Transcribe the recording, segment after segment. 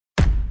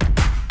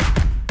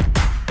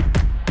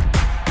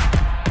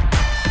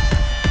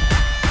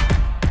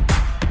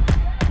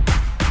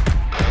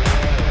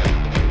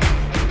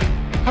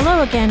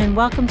Hello again, and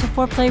welcome to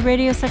Foreplay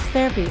Radio Sex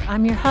Therapy.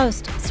 I'm your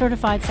host,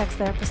 certified sex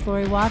therapist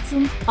Laurie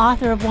Watson,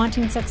 author of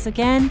Wanting Sex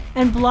Again,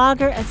 and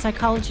blogger at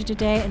Psychology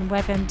Today and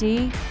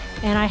WebMD.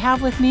 And I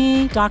have with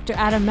me Dr.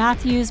 Adam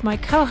Mathews, my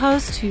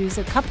co-host, who's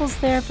a couples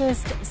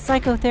therapist,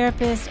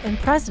 psychotherapist, and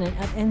president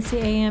of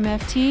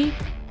NCAMFT.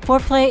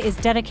 Foreplay is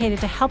dedicated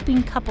to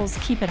helping couples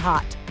keep it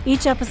hot.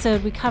 Each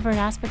episode, we cover an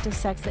aspect of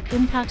sex that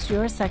impacts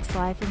your sex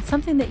life and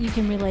something that you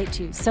can relate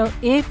to. So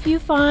if you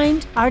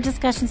find our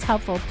discussions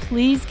helpful,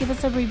 please give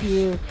us a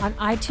review on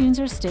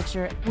iTunes or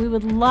Stitcher. We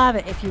would love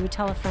it if you would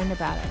tell a friend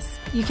about us.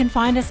 You can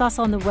find us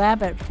also on the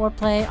web at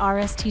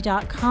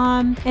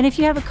foreplayrst.com. And if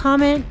you have a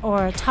comment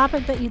or a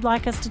topic that you'd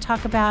like us to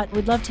talk about,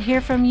 we'd love to hear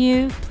from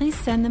you. Please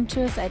send them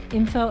to us at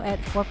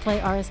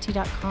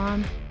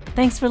info@foreplayrst.com.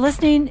 Thanks for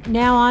listening.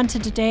 Now on to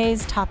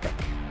today's topic.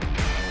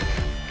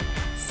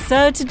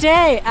 So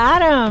today,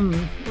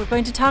 Adam, we're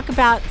going to talk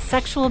about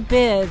sexual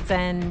bids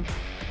and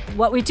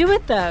what we do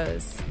with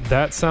those.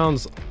 That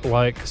sounds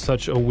like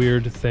such a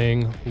weird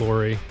thing,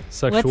 Laurie.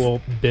 Sexual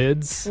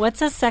bids?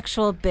 What's a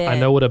sexual bid? I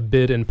know what a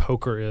bid in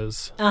poker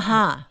is.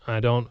 Uh-huh.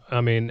 I know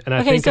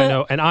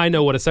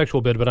what a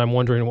sexual bid, but I'm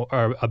wondering what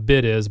a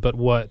bid is, but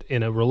what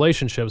in a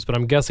relationships, but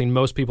I'm guessing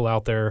most people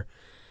out there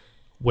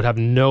would have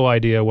no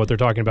idea what they're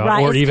talking about.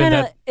 Right. Or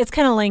it's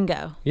kind of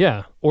lingo.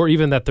 Yeah. Or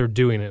even that they're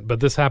doing it. But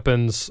this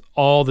happens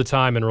all the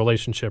time in a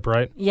relationship,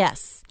 right?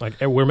 Yes.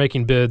 Like we're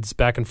making bids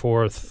back and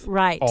forth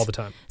all the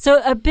time.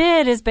 So a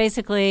bid is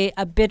basically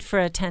a bid for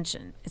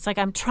attention. It's like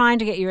I'm trying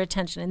to get your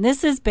attention. And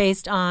this is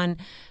based on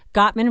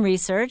Gottman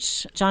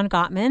research, John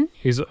Gottman.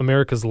 He's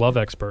America's love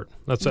expert.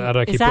 That's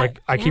I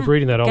keep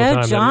reading that all Go the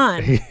time.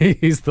 John.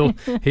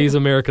 He's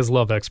America's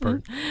love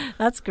expert.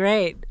 That's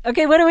great.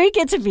 Okay, what do we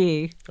get to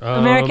be?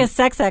 America's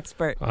sex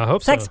expert. I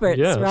hope so. Sexperts,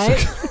 yeah.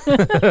 right?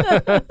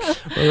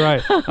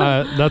 Right.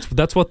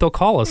 That's what they'll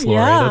call us, Laurie.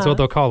 Yeah. That's what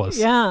they'll call us.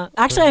 Yeah.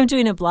 Actually, I'm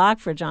doing a blog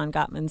for John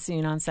Gottman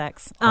soon on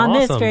sex. On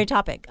this very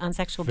topic, on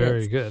sexual bids.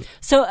 Very good.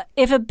 So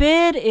if a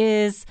bid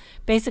is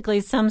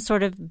basically some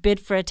sort of bid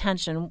for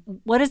attention,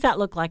 what does that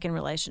look like in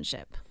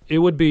relationship? It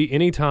would be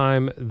any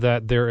time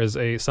that there is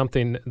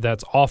something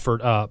that's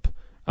offered up,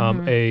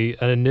 an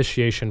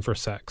initiation for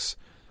sex,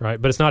 right?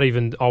 But it's not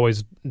even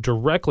always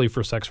directly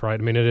for sex, right?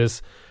 I mean,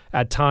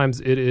 at times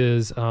it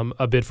is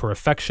a bid for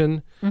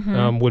affection.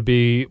 Would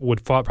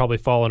probably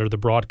fall under the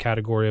broad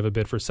category of a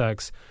bid for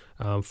sex.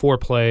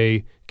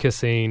 Foreplay,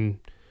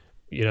 kissing.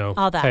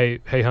 All that.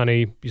 Hey,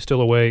 honey, you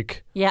still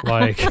awake? Yeah.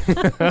 Like,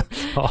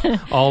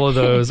 all of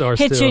those are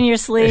Hit you in your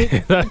sleep.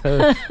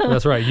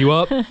 That's right. You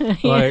up?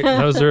 Like,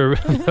 those are.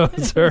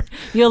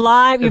 You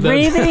alive? You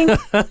breathing?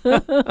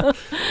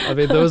 I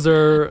mean, those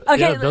are. Okay.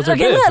 Yeah, those are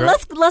bids,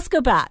 right? Let's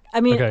go back.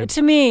 I mean,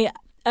 to me,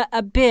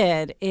 a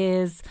bid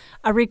is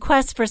a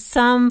request for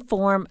some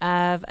form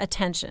of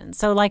attention.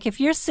 So, like, if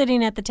you're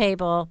sitting at the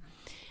table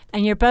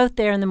and you're both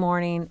there in the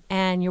morning,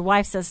 and your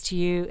wife says to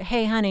you,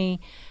 "Hey, honey,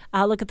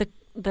 look at the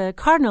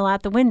cardinal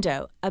out the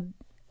window."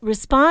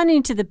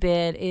 Responding to the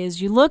bid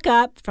is you look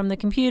up from the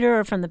computer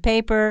or from the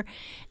paper,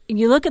 and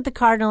you look at the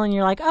cardinal and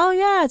you're like, "Oh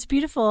yeah, it's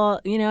beautiful.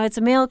 It's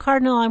a male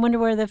cardinal. I wonder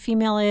where the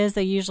female is.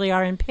 They usually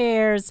are in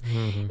pairs."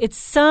 Mm-hmm. It's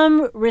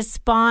some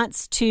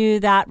response to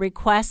that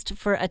request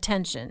for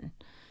attention.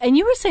 And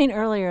you were saying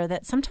earlier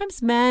that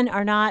sometimes men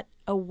are not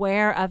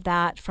aware of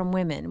that from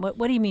women. What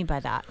do you mean by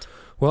that?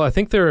 Well, I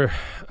think they're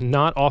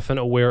not often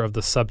aware of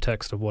the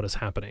subtext of what is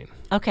happening.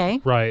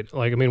 Okay. Right.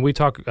 Like, I mean,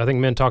 I think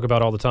men talk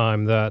about all the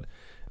time that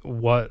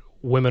what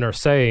women are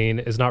saying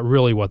is not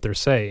really what they're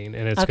saying,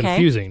 and it's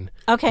confusing.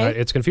 Okay. Right?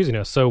 It's confusing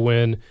us. So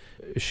when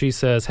she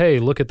says, "Hey,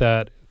 look at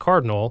that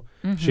cardinal,"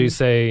 she's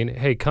saying,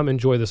 "Hey, come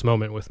enjoy this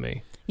moment with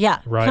me." Yeah.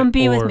 Right. Come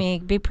be with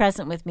me. Be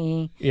present with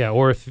me. Yeah.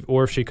 Or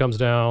if she comes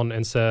down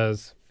and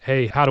says,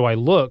 "Hey, how do I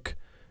look?"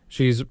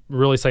 She's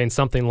really saying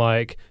something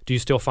like, "Do you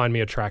still find me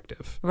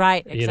attractive?"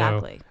 Right,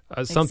 exactly.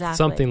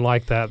 Something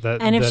like that.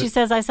 And if she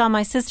says, "I saw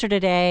my sister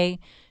today,"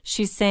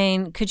 she's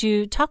saying, "Could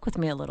you talk with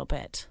me a little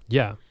bit?"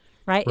 Yeah.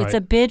 Right? It's a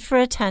bid for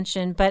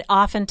attention, but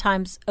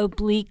oftentimes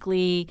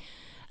obliquely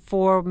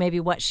for maybe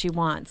what she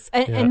wants.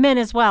 And men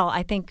as well.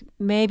 I think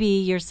maybe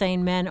you're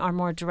saying men are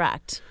more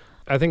direct.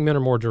 I think men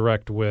are more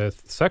direct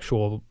with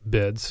sexual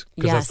bids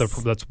because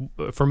that's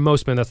for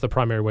most men, that's the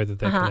primary way that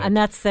they connect. And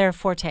that's their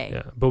forte.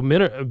 Yeah, but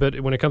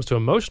when it comes to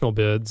emotional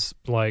bids,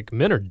 like,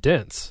 men are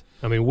dense.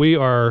 I mean, we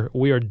are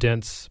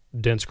dense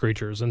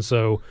creatures, and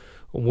so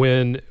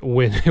when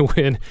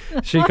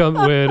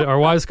our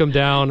wives come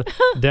down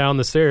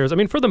the stairs, I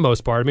mean, for the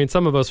most part, I mean,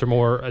 some of us are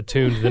more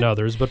attuned than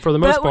others, but for the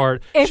most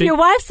part, if your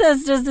wife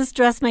says, "Does this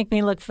dress make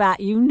me look fat?"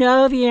 you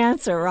know the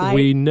answer, right?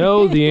 We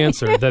know the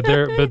answer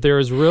there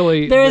is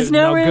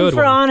no room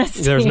for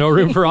honesty. There's no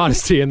room for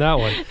honesty in that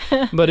one.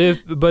 But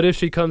if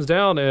she comes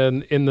down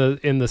and in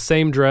the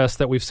same dress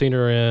that we've seen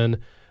her in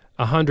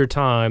 100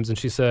 times, and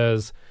she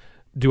says,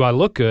 "Do I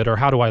look good?" or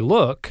 "How do I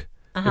look?"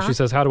 If she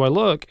says, "How do I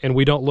look?" and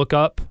we don't look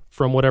up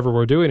from whatever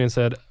we're doing and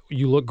said,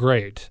 "You look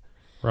great,"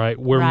 right?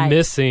 We're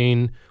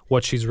missing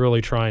what she's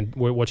really trying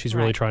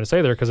to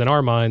say there, because in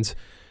our minds,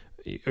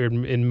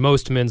 in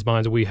most men's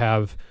minds, we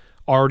have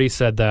already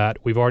said that.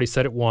 We've already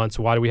said it once.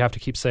 Why do we have to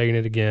keep saying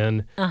it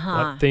again?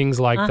 Things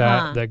like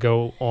that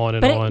go on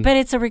and on. But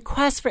it's a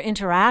request for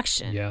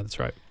interaction. Yeah, that's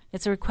right.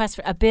 It's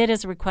a bid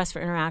is a request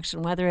for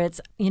interaction, whether it's,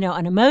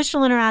 an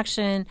emotional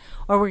interaction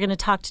or we're going to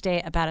talk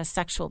today about a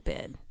sexual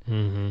bid.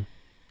 Mm-hmm.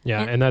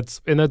 Yeah, and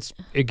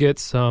it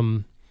gets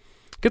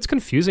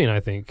confusing, I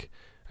think.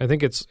 I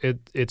think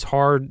it's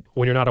hard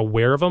when you're not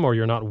aware of them or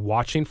you're not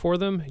watching for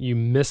them. You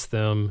miss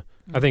them.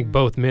 I think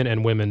both men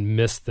and women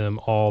miss them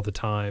all the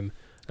time.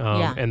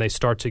 And bids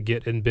start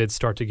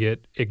to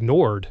get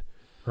ignored,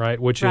 right?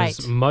 Which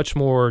is much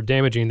more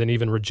damaging than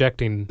even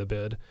rejecting the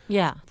bid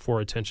for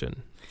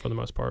attention for the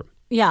most part.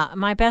 Yeah,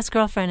 my best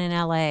girlfriend in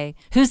L.A.,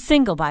 who's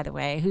single, by the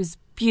way, who's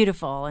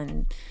beautiful,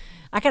 and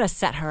I got to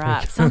set her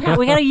up. Somehow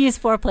we got to use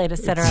Foreplay to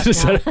set her up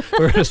now.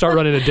 We're going to start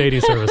running a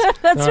dating service.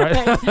 That's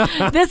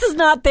right. This is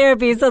not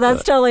therapy, so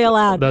that's totally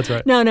allowed. That's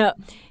right. No.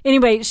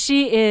 Anyway,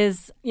 she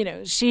is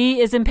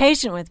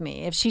impatient with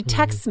me. If she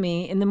texts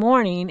me in the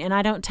morning and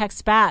I don't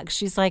text back,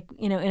 she's like,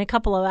 in a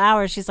couple of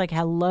hours, she's like,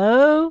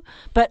 hello?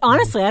 But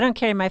honestly, I don't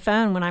carry my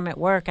phone when I'm at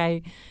work.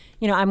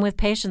 I'm with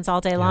patients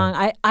all day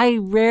long. I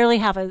rarely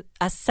have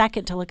a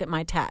second to look at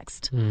my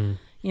text,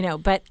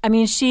 but I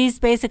mean, she's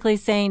basically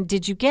saying,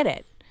 did you get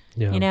it?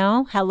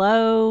 Yeah.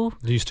 Hello?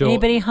 Do you still,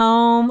 anybody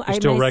home? Are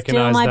still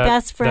recognize still my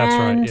best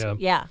friend? That's right,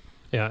 Yeah.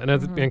 Yeah,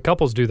 and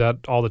couples do that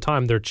all the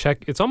time.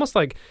 It's almost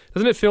like,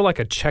 doesn't it feel like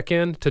a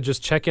check-in to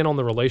just check in on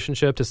the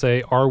relationship to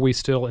say, are we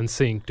still in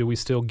sync? Do we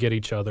still get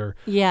each other?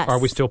 Yes. Are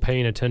we still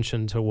paying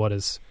attention to what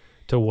is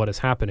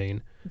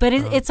happening? But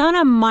it's on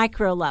a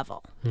micro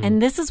level.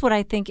 And this is what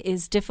I think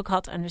is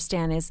difficult to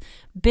understand is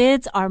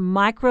bids are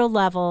micro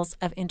levels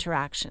of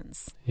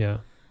interactions. Yeah.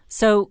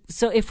 So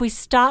if we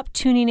stop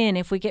tuning in,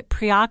 if we get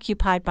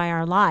preoccupied by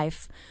our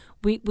life,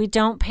 we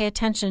don't pay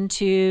attention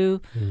to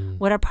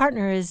what our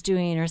partner is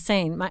doing or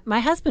saying. My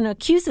husband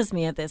accuses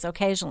me of this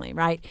occasionally,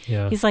 right?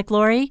 Yeah. He's like,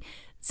 Laurie,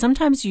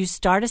 sometimes you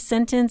start a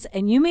sentence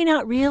and you may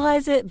not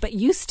realize it, but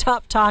you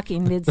stop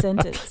talking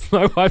mid-sentence.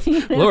 My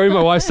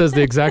wife says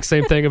the exact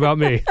same thing about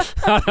me.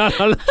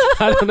 I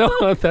don't know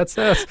what that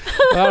says.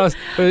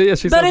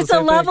 But it's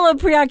a level of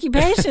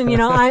preoccupation.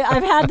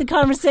 I've had the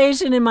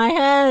conversation in my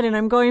head and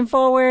I'm going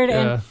forward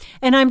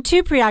and I'm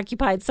too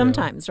preoccupied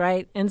sometimes,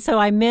 right? And so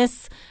I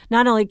miss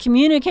not only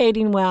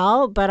communicating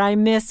well, but I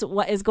miss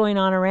what is going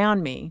on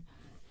around me.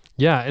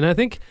 Yeah, and I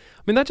think...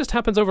 that just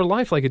happens over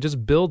life. Like, it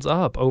just builds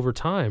up over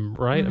time,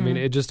 right?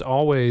 It just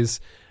always,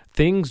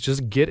 things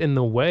just get in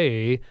the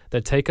way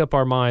that take up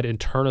our mind and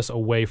turn us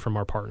away from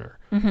our partner,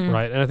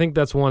 right? And I think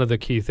that's one of the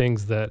key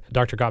things that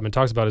Dr. Gottman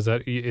talks about is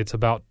that it's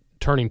about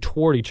turning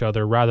toward each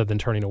other rather than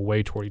turning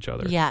away toward each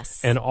other. Yes.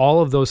 And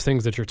all of those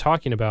things that you're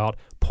talking about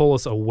pull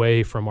us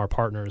away from our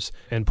partners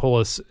and pull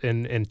us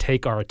and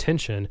take our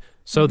attention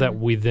so that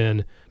we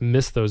then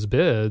miss those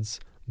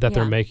bids that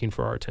they're making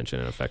for our attention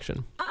and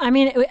affection.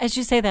 As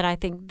you say that, I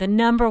think the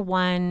number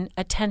one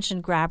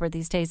attention grabber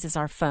these days is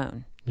our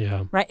phone.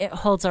 Yeah. Right? It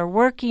holds our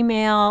work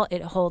email.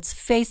 It holds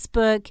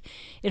Facebook.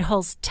 It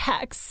holds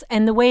texts.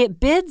 And the way it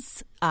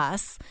bids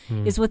us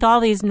is with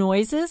all these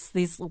noises,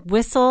 these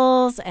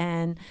whistles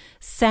and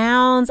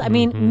sounds.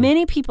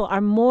 Many people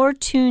are more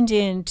tuned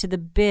in to the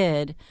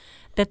bid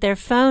that their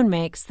phone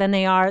makes than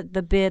they are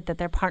the bid that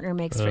their partner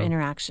makes for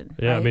interaction.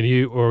 Yeah, right?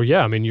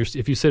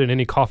 If you sit in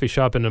any coffee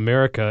shop in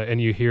America and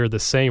you hear the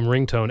same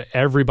ringtone,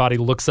 everybody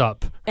looks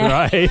up,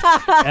 right?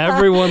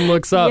 Everyone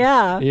looks up.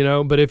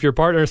 Yeah. But if your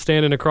partner is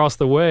standing across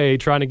the way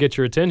trying to get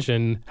your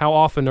attention, how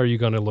often are you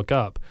going to look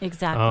up?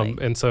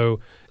 Exactly. And so,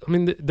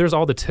 there's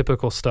all the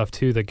typical stuff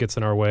too that gets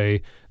in our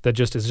way that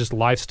is just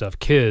life stuff.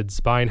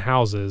 Kids, buying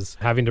houses,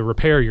 having to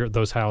repair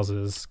those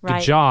houses,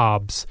 right.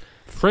 Jobs,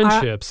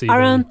 friendships,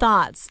 our own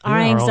thoughts, our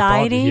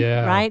anxiety,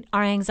 our right?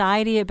 Our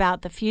anxiety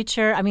about the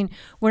future.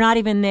 We're not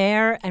even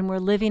there, and we're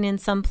living in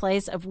some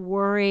place of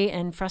worry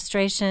and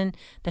frustration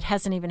that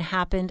hasn't even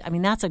happened.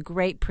 That's a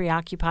great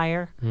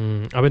preoccupier.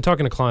 I've been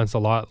talking to clients a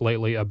lot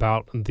lately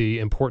about the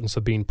importance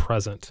of being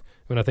present.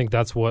 I think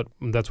that's what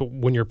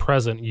when you're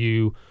present,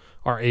 you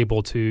are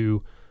able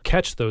to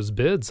catch those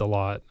bids a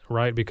lot,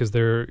 right? Because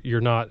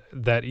you're not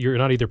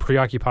either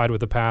preoccupied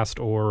with the past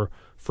or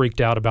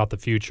freaked out about the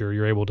future.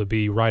 You're able to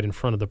be right in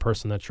front of the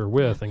person that you're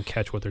with and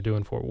catch what they're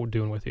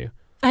doing with you.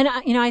 And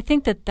I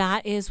think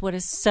that is what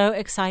is so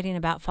exciting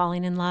about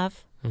falling in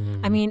love.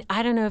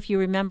 I don't know if you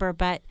remember,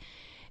 but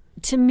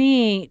to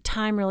me,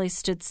 time really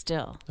stood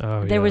still.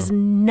 There was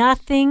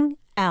nothing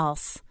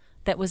else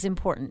that was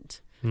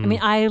important.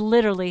 I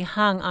literally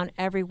hung on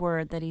every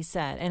word that he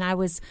said, and I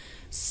was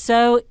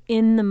so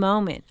in the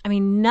moment.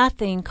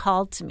 Nothing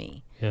called to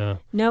me. Yeah.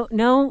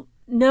 No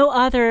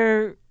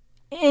other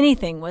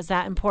anything was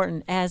that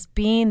important as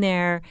being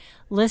there,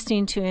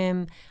 listening to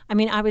him.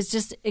 I was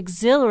just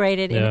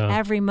exhilarated in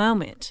every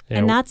moment,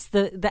 and that's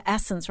the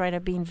essence, right,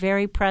 of being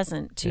very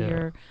present to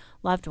your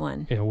loved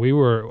one. Yeah, we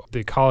were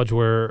the college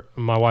where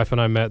my wife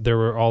and I met. There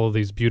were all of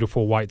these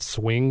beautiful white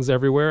swings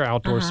everywhere,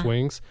 outdoor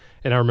swings.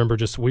 And I remember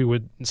we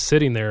would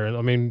sitting there, and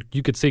I mean,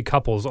 you could see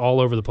couples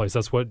all over the place.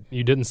 That's what,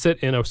 you didn't sit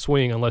in a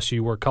swing unless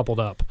you were coupled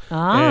up.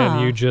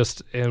 And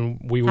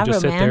we would How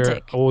just romantic. sit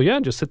there. Oh yeah,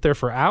 just sit there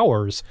for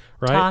hours,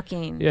 right?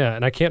 Talking. Yeah,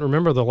 and I can't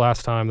remember the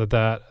last time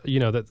that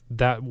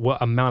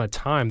amount of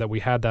time that we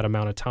had that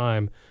amount of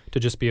time to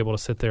just be able to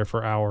sit there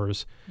for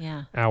hours,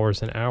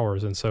 hours and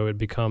hours. And so it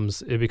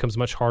becomes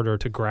much harder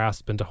to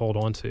grasp and to hold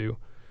on to.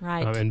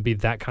 Right. And be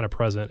that kind of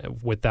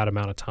present with that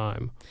amount of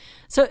time.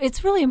 So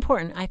it's really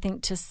important, I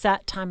think, to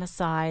set time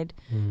aside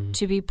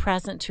to be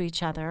present to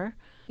each other.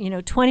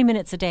 20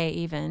 minutes a day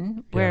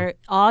even, where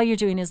all you're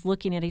doing is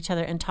looking at each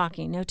other and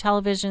talking. No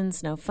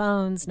televisions, no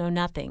phones, no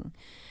nothing.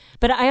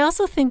 But I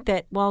also think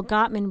that while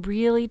Gottman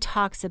really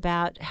talks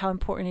about how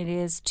important it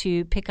is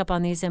to pick up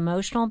on these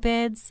emotional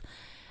bids,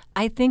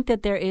 I think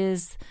that there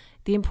is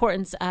the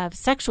importance of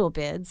sexual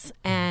bids.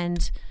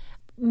 And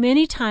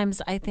many times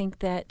I think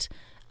that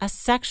a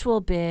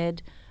sexual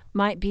bid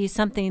might be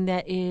something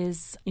that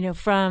is,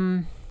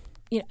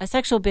 a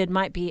sexual bid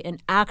might be an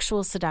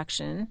actual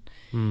seduction.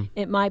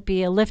 It might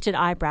be a lifted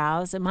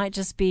eyebrows. It might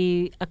just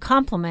be a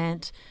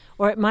compliment,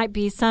 or it might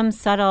be some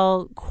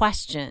subtle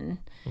question.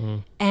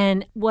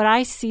 And what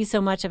I see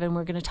so much of, and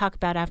we're going to talk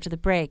about after the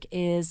break,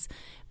 is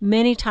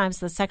many times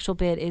the sexual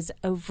bid is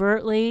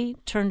overtly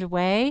turned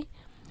away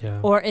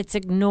or it's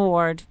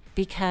ignored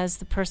because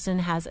the person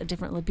has a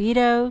different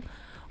libido,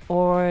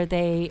 or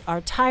they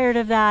are tired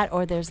of that,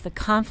 or there's the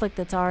conflict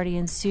that's already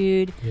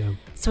ensued. Yeah.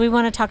 So we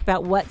want to talk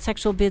about what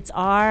sexual bids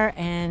are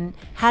and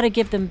how to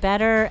give them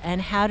better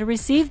and how to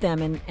receive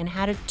them and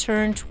how to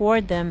turn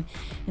toward them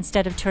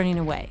instead of turning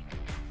away.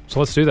 So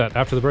let's do that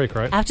after the break,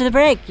 right? After the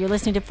break, you're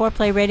listening to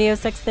Foreplay Radio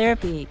Sex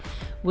Therapy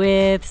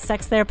with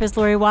sex therapist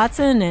Laurie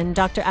Watson and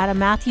Dr. Adam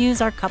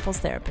Mathews, our couples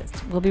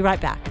therapist. We'll be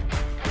right back.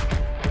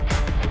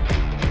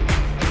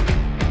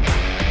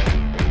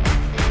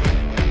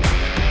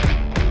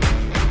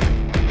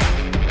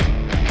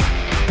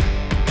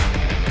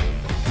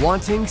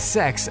 Wanting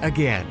Sex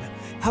Again: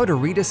 How to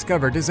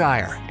Rediscover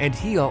Desire and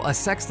Heal a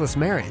Sexless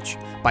Marriage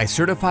by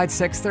certified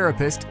sex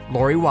therapist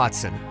Laurie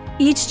Watson.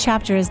 Each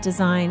chapter is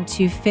designed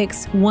to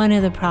fix one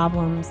of the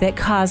problems that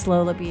cause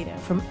low libido,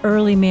 from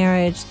early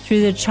marriage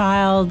through the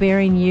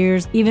childbearing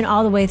years, even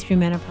all the way through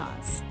menopause.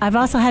 I've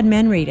also had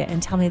men read it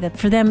and tell me that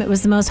for them it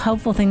was the most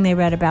hopeful thing they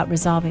read about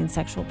resolving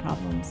sexual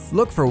problems.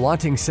 Look for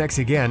Wanting Sex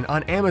Again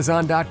on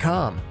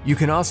Amazon.com. You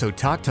can also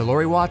talk to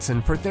Laurie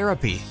Watson for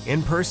therapy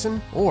in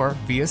person or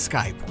via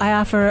Skype. I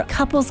offer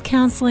couples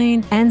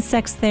counseling and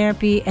sex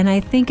therapy, and I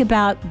think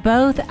about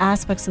both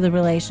aspects of the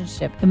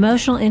relationship,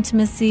 emotional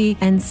intimacy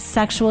and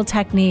sexual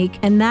technique,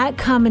 and that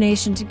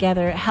combination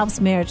together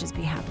helps marriages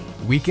be happy.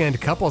 Weekend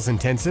couples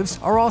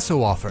intensives are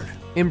also offered.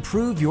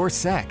 Improve your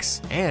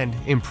sex and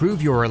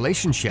improve your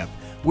relationship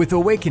with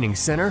Awakening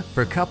Center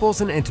for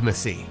Couples and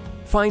Intimacy.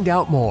 Find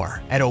out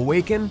more at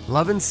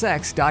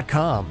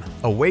awakenloveandsex.com.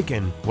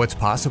 Awaken what's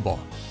possible.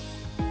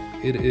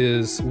 It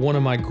is one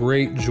of my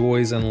great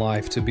joys in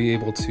life to be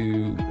able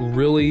to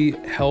really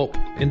help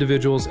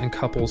individuals and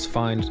couples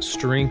find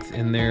strength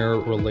in their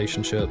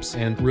relationships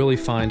and really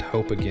find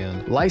hope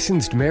again.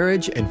 Licensed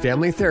marriage and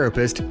family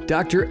therapist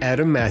Dr.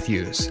 Adam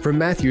Mathews from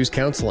Mathews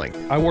Counseling.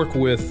 I work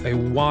with a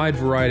wide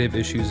variety of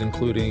issues,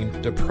 including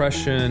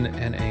depression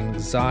and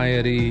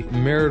anxiety,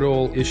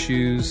 marital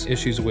issues,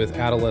 issues with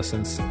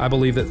adolescence. I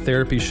believe that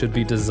therapy should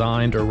be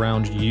designed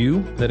around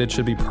you, that it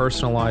should be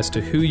personalized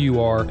to who you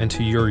are and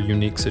to your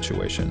unique situation.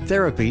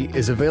 Therapy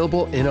is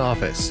available in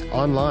office,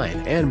 online,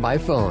 and by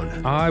phone.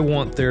 I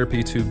want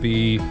therapy to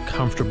be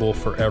comfortable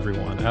for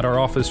everyone. At our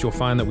office, you'll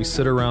find that we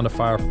sit around a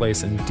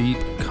fireplace in deep,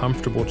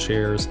 comfortable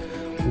chairs,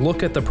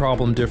 look at the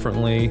problem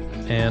differently,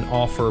 and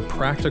offer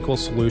practical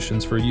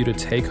solutions for you to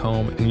take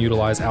home and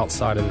utilize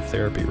outside of the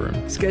therapy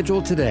room.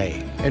 Schedule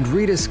today and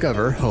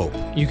rediscover hope.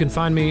 You can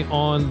find me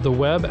on the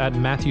web at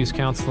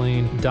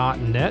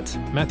mathewscounseling.net,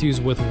 Mathews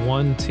with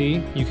 1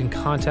 T. You can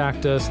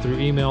contact us through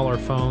email or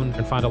phone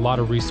and find a lot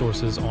of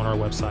resources on our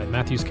website,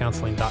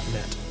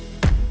 mathewscounseling.net.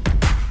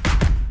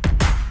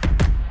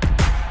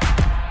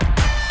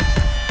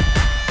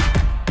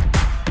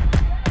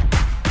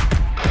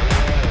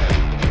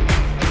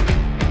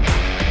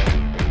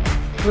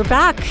 We're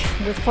back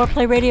with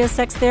Foreplay Radio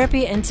Sex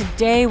Therapy, and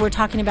today we're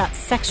talking about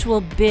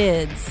sexual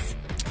bids.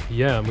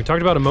 Yeah, we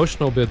talked about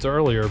emotional bids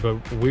earlier,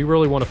 but we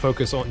really want to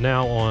focus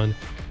now on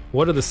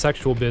what are the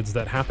sexual bids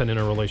that happen in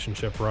a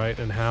relationship, right?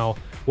 And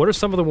what are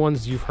some of the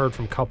ones you've heard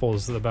from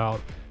couples about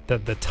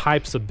the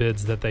types of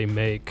bids that they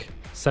make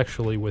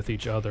sexually with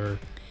each other?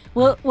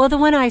 Well, the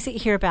one I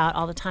hear about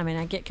all the time and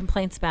I get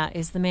complaints about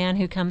is the man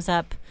who comes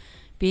up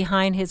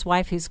behind his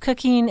wife who's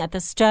cooking at the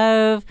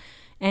stove,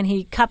 and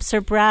he cups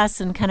her breasts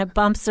and kind of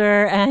bumps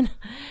her, and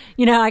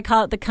I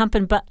call it the cup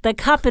and bump. The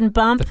cup and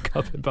bump.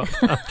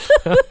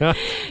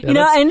 And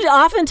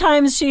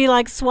oftentimes she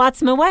swats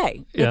him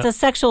away. Yeah. It's a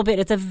sexual bid.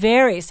 It's a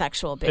very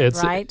sexual bid,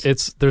 right?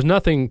 There's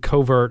nothing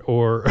covert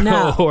or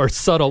or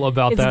subtle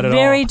about that at all. It's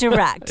very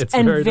direct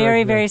and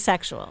very, very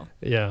sexual.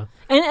 Yeah.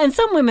 And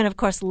some women, of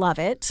course, love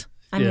it.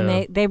 I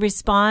mean, they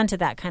respond to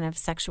that kind of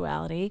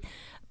sexuality.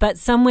 But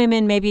some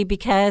women, maybe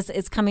because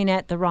it's coming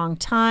at the wrong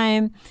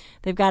time,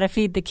 they've got to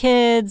feed the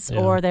kids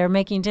or they're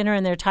making dinner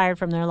and they're tired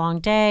from their long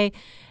day.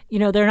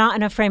 They're not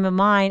in a frame of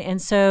mind.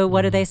 And so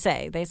what do they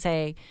say? They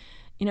say,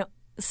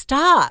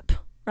 stop,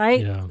 right?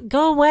 Yeah.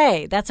 Go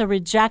away. That's a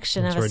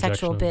rejection of a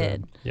sexual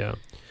bid. Yeah.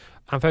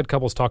 I've had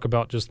couples talk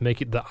about just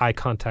making the eye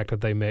contact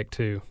that they make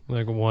too.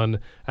 Like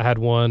I had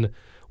one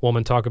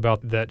woman talk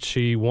about that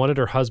she wanted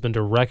her husband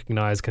to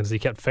recognize, because he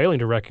kept failing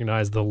to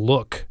recognize the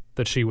look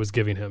that she was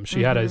giving him.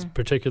 She had a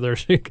particular,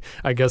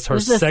 I guess her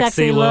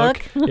sexy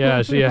look.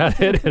 Yeah, she had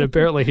it, and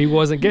apparently he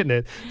wasn't getting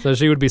it. So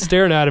she would be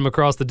staring at him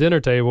across the dinner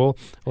table,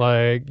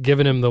 like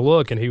giving him the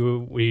look, and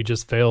he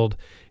just failed.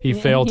 He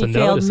failed to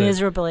notice it.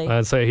 Miserably.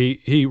 And so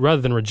he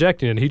rather than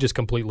rejecting it, he just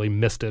completely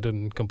missed it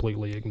and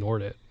completely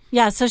ignored it.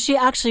 Yeah, so she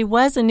actually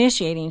was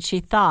initiating, she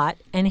thought,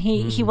 and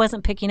he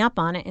wasn't picking up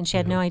on it, and she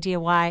had no idea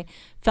why,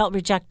 felt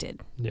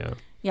rejected. Yeah.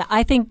 Yeah,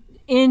 I think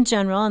in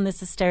general, and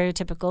this is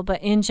stereotypical,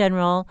 but in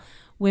general,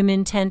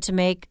 women tend to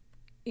make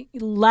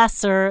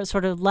less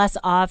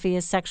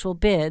obvious sexual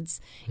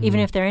bids, even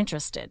if they're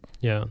interested.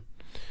 Yeah.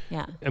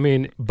 Yeah. I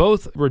mean,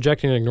 both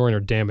rejecting and ignoring are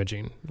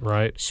damaging,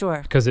 right? Sure.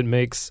 Because it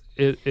makes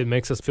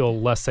us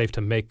feel less safe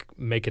to make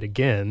it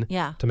again.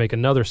 Yeah. To make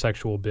another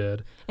sexual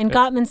bid. And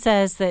Gottman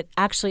says that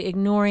actually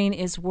ignoring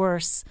is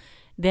worse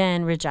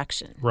than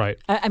rejection. Right.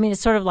 I mean,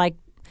 it's sort of like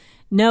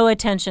no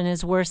attention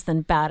is worse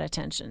than bad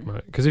attention.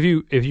 Right. Because if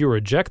you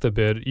reject the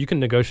bid, you can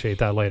negotiate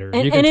that later.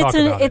 You can talk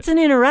about it. It's an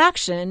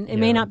interaction. It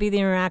may not be the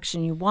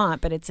interaction you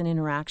want, but it's an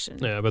interaction.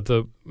 Yeah, but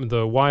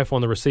the wife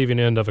on the receiving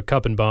end of a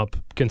cup and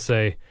bump can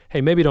say,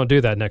 "Hey, maybe don't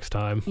do that next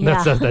time."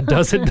 Yeah. That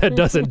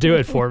doesn't do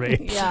it for me.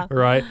 Yeah.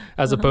 Right?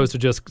 As opposed to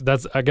just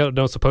I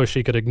don't suppose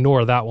she could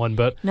ignore that one,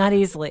 but not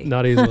easily.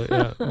 Not easily.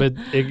 Yeah. But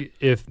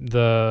if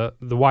the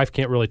wife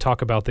can't really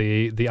talk about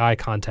the eye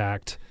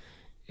contact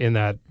in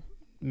that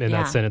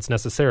sentence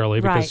necessarily,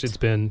 because it's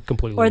been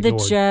completely ignored. Or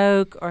the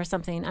joke or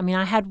something. I mean,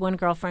 I had one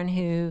girlfriend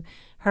who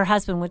her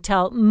husband would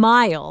tell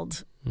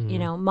mild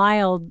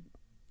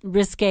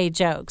risque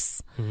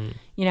jokes,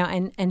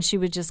 and she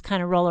would just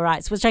kind of roll her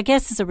eyes, which I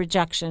guess is a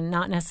rejection,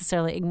 not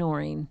necessarily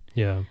ignoring.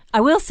 Yeah.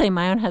 I will say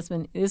my own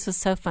husband, this was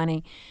so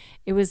funny.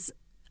 It was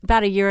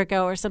about a year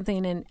ago or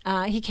something, and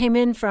he came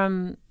in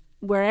from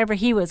wherever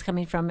he was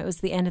coming from. It was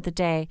the end of the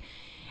day.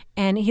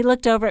 And he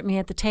looked over at me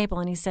at the table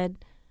and he said,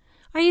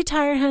 "Are you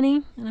tired,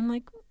 honey?" And I'm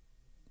like,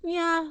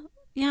 yeah,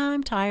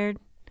 I'm tired.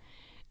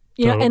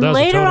 And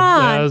later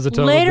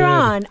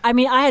on, I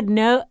mean, I had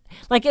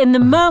in the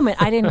moment,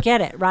 I didn't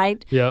get it,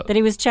 right? Yeah. That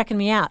he was checking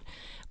me out.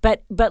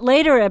 But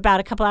later, about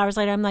a couple hours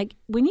later, I'm like,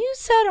 "When you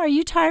said, 'Are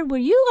you tired?' were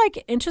you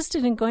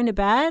interested in going to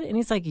bed?" And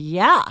he's like,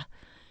 "Yeah."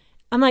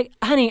 I'm like,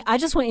 "Honey, I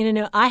just want you to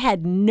know I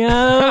had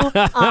no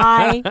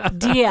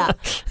idea,"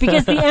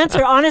 because the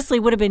answer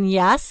honestly would have been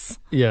yes.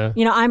 Yeah.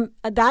 I'm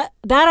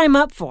I'm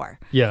up for.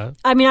 Yeah.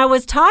 I mean, I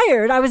was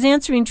tired. I was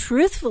answering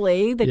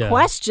truthfully the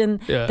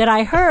question that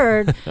I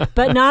heard,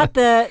 but not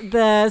the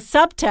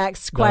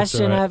subtext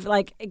question of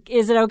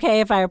is it okay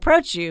if I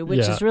approach you, which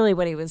is really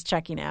what he was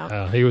checking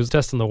out. He was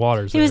testing the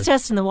waters. He was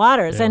testing the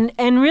waters,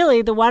 and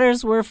really the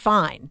waters were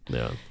fine.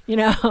 Yeah.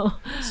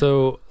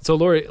 So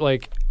Laurie,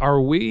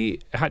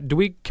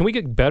 can we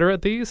get better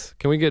at these?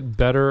 Can we get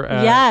better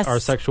at our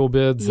sexual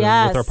bids with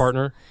our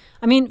partner?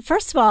 I mean,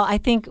 first of all, I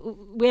think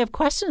we have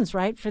questions,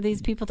 right, for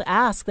these people to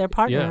ask their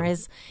partner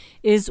is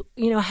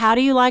how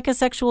do you like a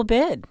sexual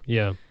bid?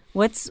 Yeah.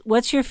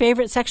 What's your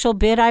favorite sexual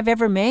bid I've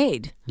ever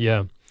made?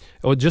 Yeah.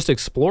 Well, just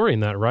exploring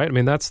that, right? I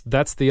mean, that's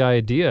the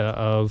idea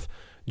of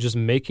just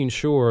making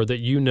sure that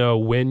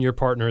when your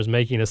partner is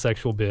making a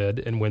sexual bid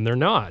and when they're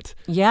not.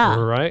 Yeah.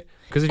 Right?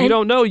 Because if you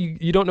don't know,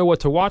 you don't know what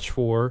to watch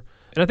for.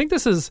 And I think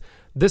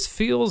this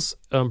feels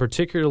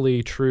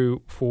particularly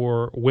true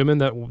for women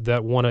that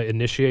want to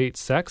initiate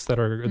sex, that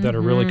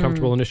are really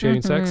comfortable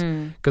initiating sex,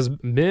 because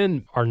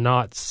men are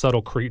not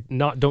subtle,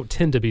 don't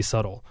tend to be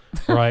subtle,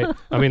 right?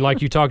 I mean,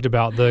 like you talked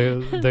about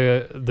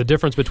the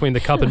difference between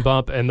the cup and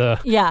bump and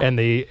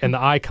the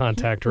eye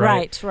contact,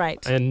 right?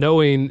 Right. And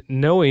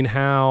knowing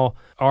how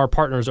our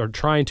partners are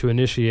trying to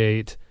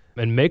initiate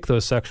and make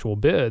those sexual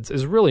bids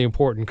is really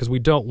important, because we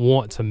don't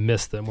want to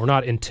miss them. We're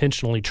not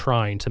intentionally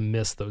trying to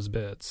miss those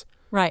bids.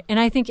 Right. And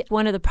I think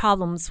one of the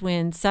problems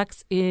when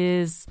sex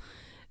is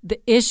the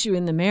issue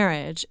in the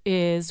marriage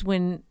is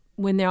when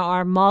there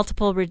are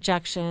multiple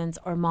rejections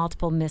or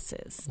multiple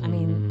misses. I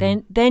mean,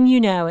 then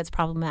it's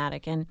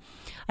problematic. And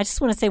I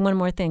just want to say one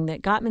more thing,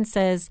 that Gottman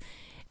says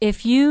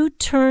if you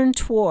turn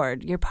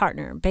toward your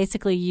partner,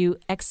 basically you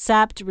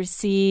accept,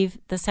 receive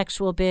the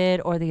sexual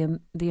bid or the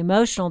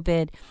emotional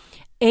bid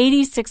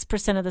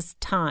 86% of the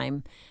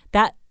time,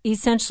 that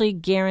essentially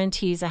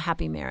guarantees a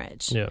happy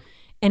marriage. Yeah.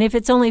 And if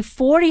it's only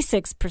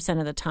 46%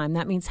 of the time,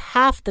 that means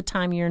half the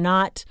time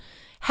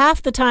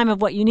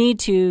of what you need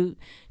to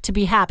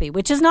be happy,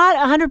 which is not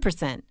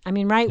 100%. I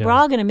mean, right? Yeah. We're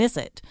all going to miss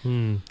it.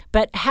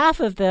 But half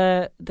of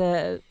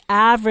the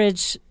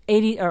average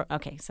 80,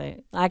 so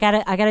I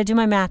gotta do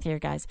my math here,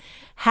 guys.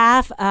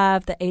 Half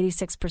of the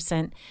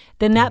 86%,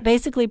 then that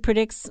basically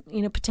predicts,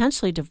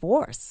 potentially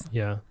divorce.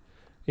 Yeah.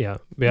 Yeah,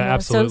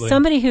 absolutely. So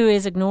somebody who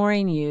is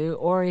ignoring you,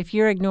 or if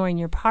you're ignoring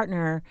your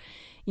partner,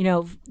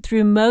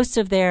 through most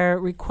of their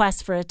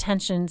requests for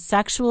attention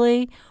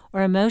sexually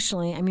or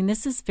emotionally, I mean,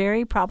 this is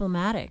very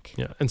problematic.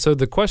 Yeah, and so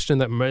the question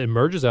that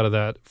emerges out of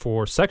that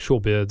for sexual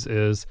bids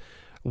is,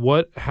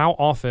 how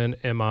often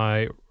am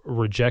I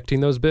rejecting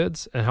those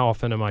bids, and how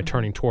often am I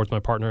turning towards my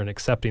partner and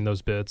accepting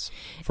those bids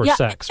for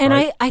sex? And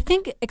right? I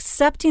think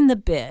accepting the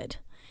bid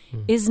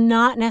is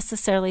not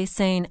necessarily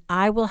saying,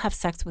 I will have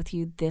sex with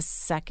you this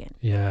second.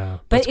 Yeah,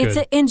 but it's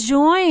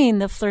enjoying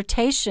the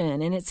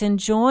flirtation, and it's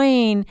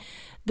enjoying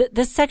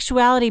the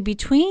sexuality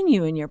between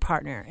you and your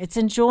partner. It's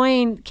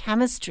enjoying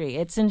chemistry.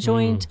 It's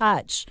enjoying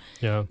touch.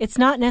 Yeah. It's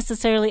not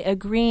necessarily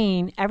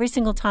agreeing every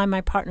single time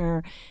my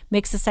partner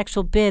makes a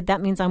sexual bid.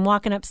 That means I'm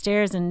walking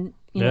upstairs and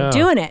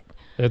doing it.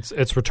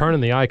 It's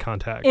returning the eye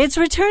contact. It's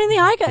returning the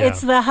eye contact.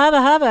 It's the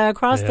hubba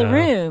across the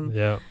room.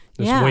 Yeah.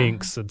 It's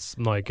winks. It's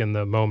like in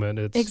the moment.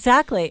 It's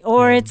exactly.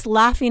 Or it's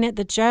laughing at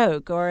the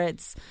joke, or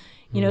it's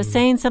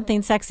saying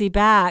something sexy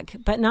back,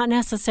 but not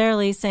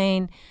necessarily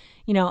saying,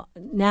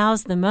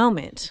 now's the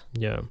moment.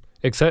 Yeah.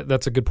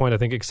 That's a good point. I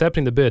think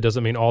accepting the bid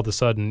doesn't mean all of a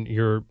sudden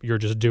you're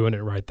just doing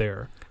it right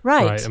there.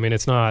 Right. I mean,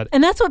 it's not.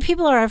 And that's what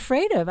people are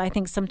afraid of, I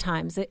think,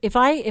 sometimes. If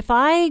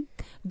I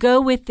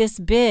go with this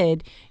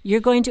bid,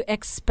 you're going to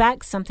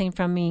expect something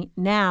from me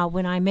now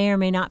when I may or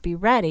may not be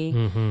ready.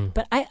 Mm-hmm.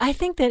 But I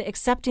think that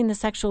accepting the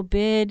sexual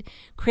bid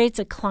creates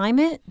a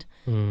climate,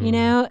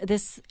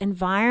 this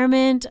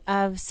environment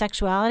of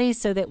sexuality,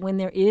 so that when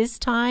there is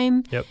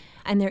time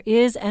and there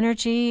is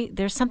energy,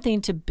 there's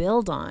something to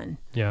build on.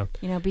 Yeah.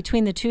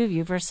 Between the two of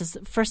you versus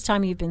the first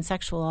time you've been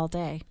sexual all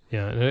day.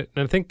 Yeah, and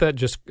I think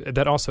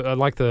that also, I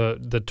like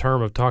the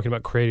term of talking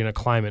about creating a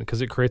climate,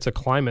 because it creates a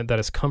climate that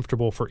is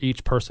comfortable for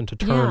each person to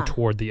turn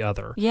toward the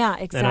other. Yeah,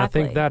 exactly. And I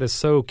think that is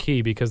so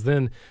key, because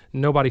then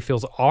nobody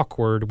feels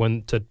awkward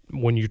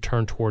when you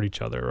turn toward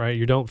each other, right?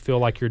 You don't feel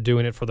like you're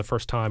doing it for the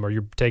first time, or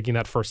you're taking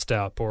that first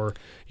step, or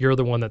you're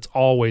the one that's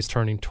always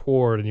turning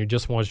toward, and you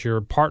just want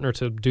your partner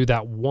to do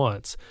that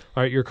once,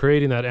 right? You're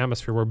creating that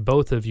atmosphere where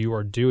both of you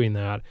are doing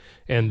that,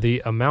 and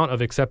the amount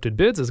of accepted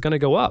bids is going to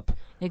go up.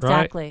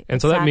 Exactly. Right?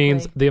 And so that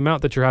means the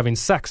amount that you're having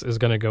sex is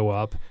going to go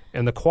up,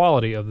 and the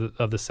quality of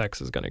the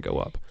sex is going to go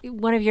up.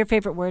 One of your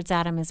favorite words,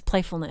 Adam, is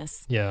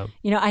playfulness. Yeah.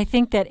 I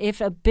think that if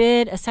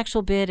a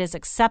sexual bid is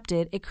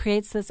accepted, it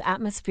creates this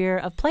atmosphere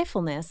of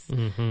playfulness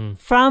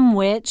from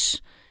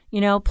which,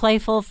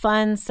 playful,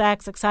 fun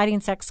sex,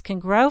 exciting sex can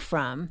grow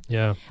from.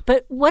 Yeah.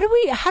 But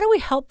how do we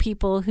help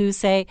people who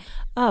say,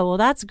 oh, well,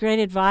 that's great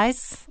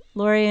advice,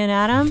 Laurie and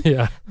Adam,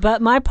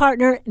 but my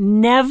partner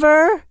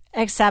never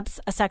accepts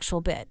a sexual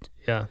bid?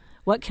 Yeah.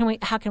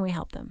 How can we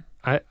help them?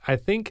 I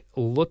think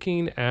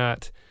looking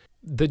at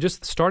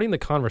just starting the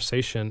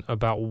conversation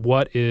about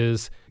what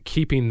is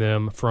keeping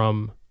them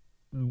from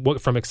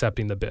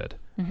accepting the bid,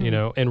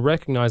 and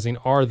recognizing,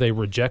 are they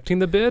rejecting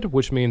the bid,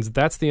 which means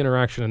that's the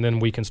interaction, and then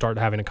we can start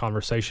having a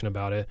conversation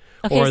about it,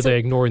 or are they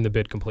ignoring the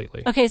bid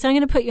completely? Okay, so I'm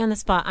going to put you on the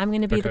spot. I'm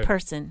going to be the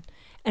person.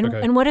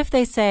 And what if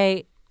they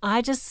say,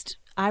 I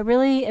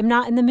really am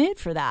not in the mood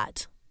for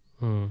that?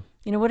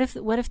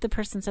 What if the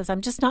person says,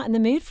 I'm just not in the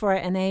mood for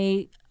it, and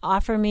they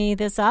offer me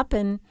this up,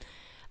 and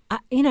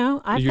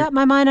I've got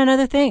my mind on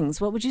other things.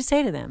 What would you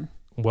say to them?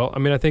 Well, I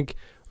mean, I think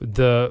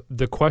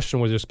the question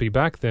would just be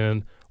back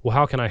then, well,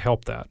 how can I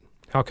help that?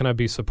 How can I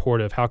be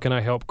supportive? How can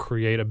I help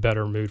create a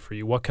better mood for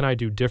you? What can I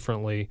do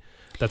differently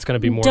that's going to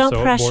be more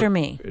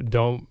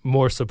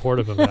more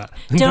supportive of that?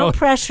 Don't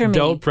pressure me.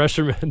 Don't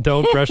pressure me.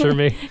 Don't pressure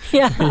me.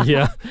 Yeah.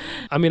 Yeah.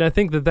 I mean, I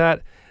think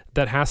that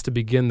has to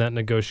begin that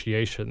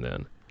negotiation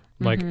then.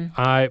 Like,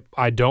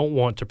 I don't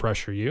want to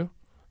pressure you.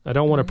 I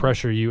don't want to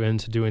pressure you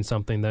into doing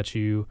something that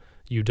you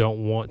don't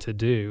want to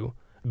do,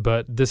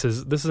 but this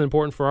is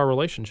important for our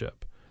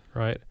relationship,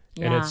 right?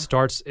 Yeah. And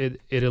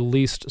it at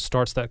least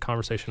starts that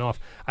conversation off.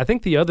 I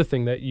think the other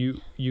thing that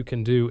you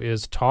can do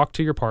is talk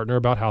to your partner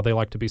about how they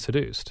like to be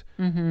seduced.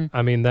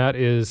 I mean,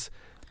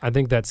 I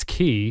think that's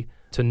key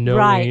to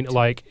knowing,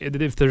 like,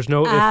 if there's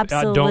no,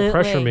 don't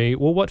pressure me.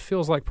 Well, what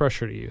feels like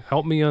pressure to you?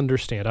 Help me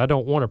understand. I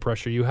don't want to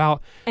pressure you.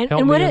 Help me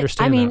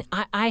understand. I mean,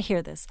 I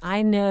hear this.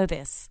 I know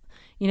this.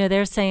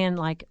 They're saying,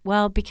 like,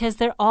 well, because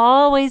they're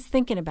always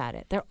thinking about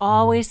it. They're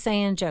always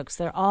saying jokes.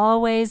 They're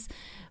always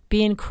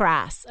being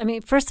crass. I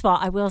mean, first of all,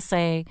 I will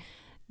say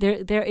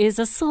there is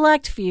a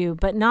select few,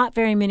 but not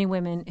very many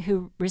women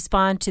who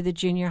respond to the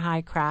junior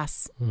high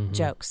crass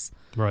jokes.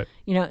 Right.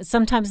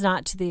 Sometimes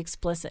not to the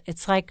explicit.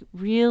 It's like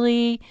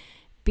really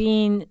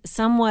being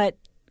somewhat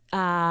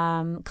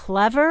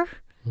clever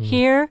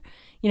here.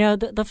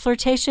 The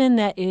flirtation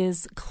that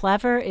is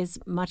clever is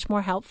much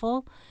more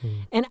helpful.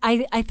 And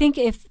I think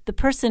if the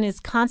person is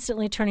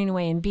constantly turning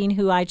away and being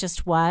who I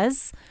just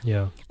was,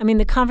 I mean,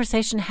 the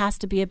conversation has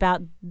to be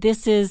about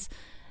this is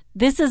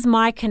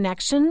my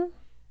connection.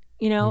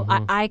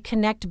 I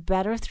connect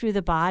better through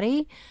the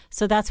body.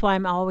 So that's why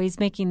I'm always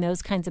making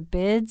those kinds of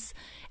bids.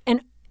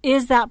 And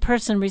is that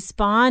person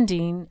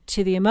responding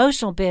to the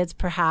emotional bids,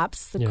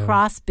 perhaps, the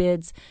cross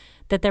bids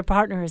that their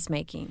partner is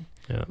making?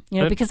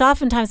 Yeah. Because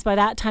oftentimes by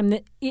that time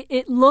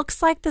it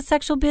looks like the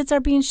sexual bids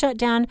are being shut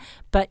down,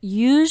 but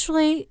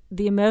usually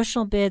the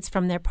emotional bids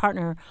from their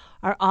partner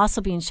are also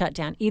being shut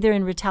down, either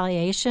in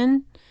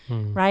retaliation,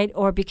 right,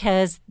 or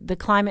because the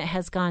climate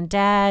has gone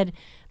dead.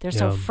 They're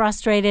so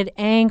frustrated.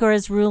 Anger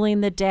is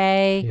ruling the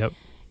day.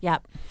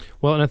 Yep.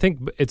 Well, and I think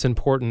it's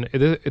important.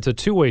 It's a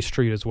two-way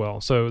street as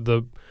well. So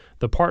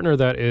the partner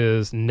that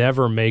is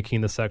never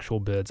making the sexual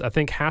bids, I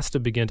think, has to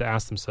begin to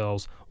ask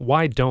themselves,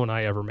 why don't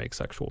I ever make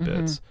sexual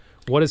bids?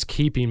 What is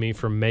keeping me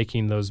from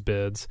making those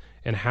bids,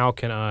 and how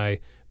can I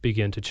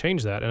begin to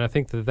change that? And I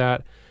think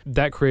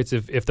that creates,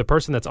 if the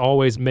person that's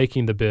always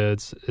making the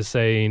bids is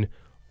saying,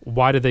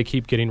 why do they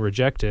keep getting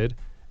rejected?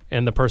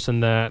 And the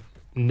person that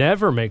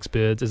never makes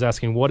bids is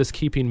asking, what is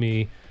keeping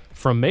me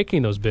from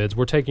making those bids?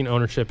 We're taking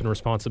ownership and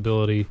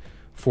responsibility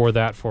for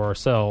that for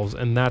ourselves,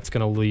 and that's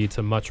going to lead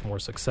to much more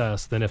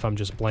success than if I'm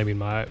just blaming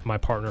my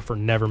partner for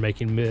never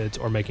making bids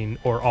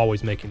or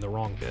always making the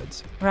wrong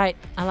bids. Right.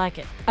 I like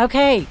it.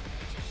 Okay.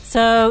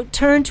 So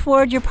turn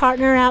toward your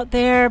partner out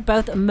there,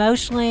 both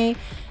emotionally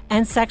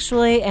and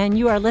sexually, and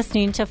you are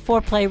listening to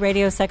Foreplay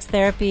Radio Sex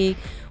Therapy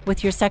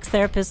with your sex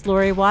therapist,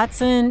 Laurie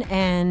Watson,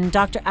 and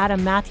Dr.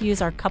 Adam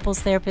Mathews, our couples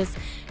therapist.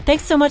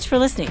 Thanks so much for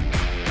listening.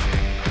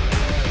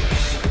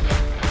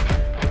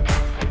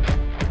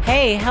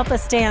 Hey, help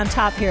us stay on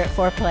top here at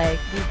Foreplay.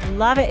 We'd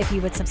love it if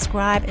you would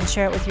subscribe and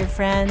share it with your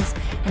friends.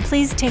 And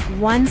please take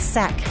 1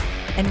 sec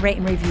and rate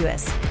and review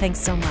us. Thanks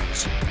so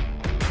much.